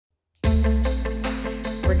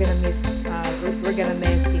we're gonna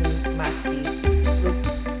missing Maxi. Look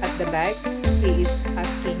at the back. He is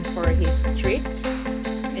asking for his treat.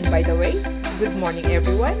 And by the way, good morning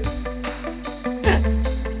everyone.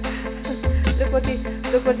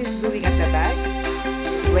 look what he's doing at the back.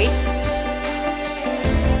 Wait.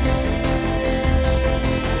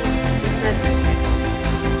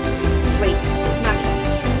 Wait, it's not.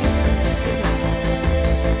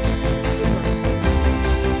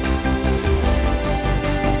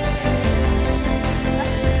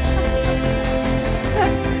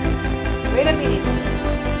 Wait a minute.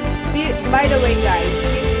 By the way, guys,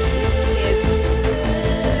 this is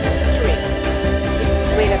treat.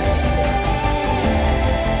 Wait a minute.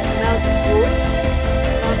 Smells good.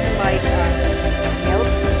 Smells like milk.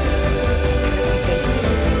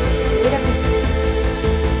 Wait a minute.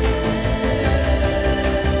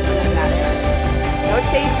 No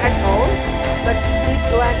taste at all, but this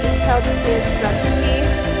one is helping his teeth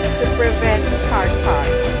to prevent hard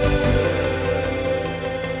part.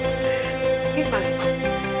 Kiss mommy.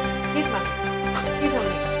 Kiss mommy. Kiss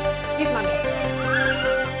mommy. Kiss mommy.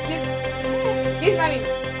 Kiss mommy.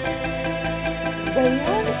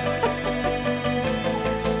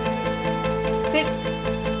 Sit.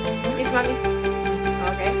 Kiss mommy.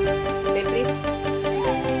 Okay. Say please.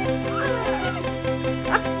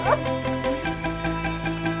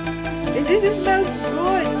 This smells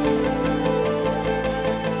good.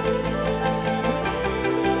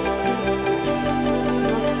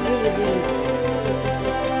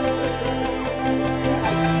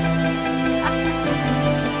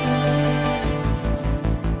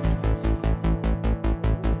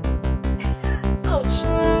 Ouch.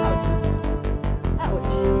 Ouch.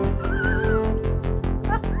 Ouch.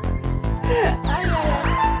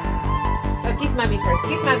 Oh, kiss mommy first.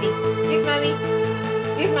 Kiss mommy. Kiss mommy.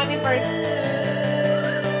 Kiss mommy first.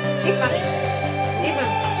 Kiss mommy. Kiss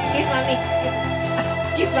mommy. Kiss mommy.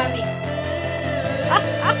 Kiss mommy.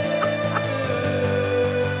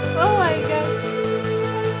 Oh my god.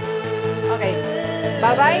 Okay.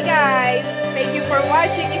 Bye-bye guys. Thank you for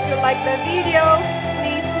watching. If you like the video,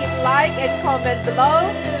 please hit like and comment below.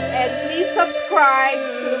 And please subscribe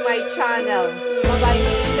to my channel. Bye-bye.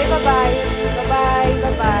 Say bye-bye. Bye-bye.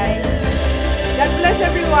 Bye-bye. God bless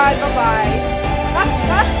everyone. Bye-bye.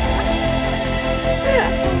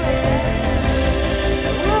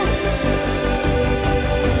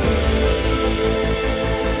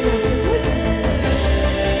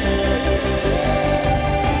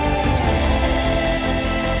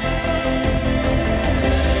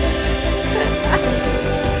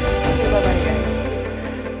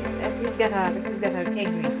 He's gonna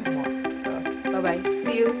angry more. So bye bye.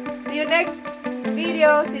 See you next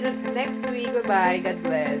video. See you next week. Bye bye. God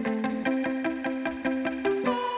bless.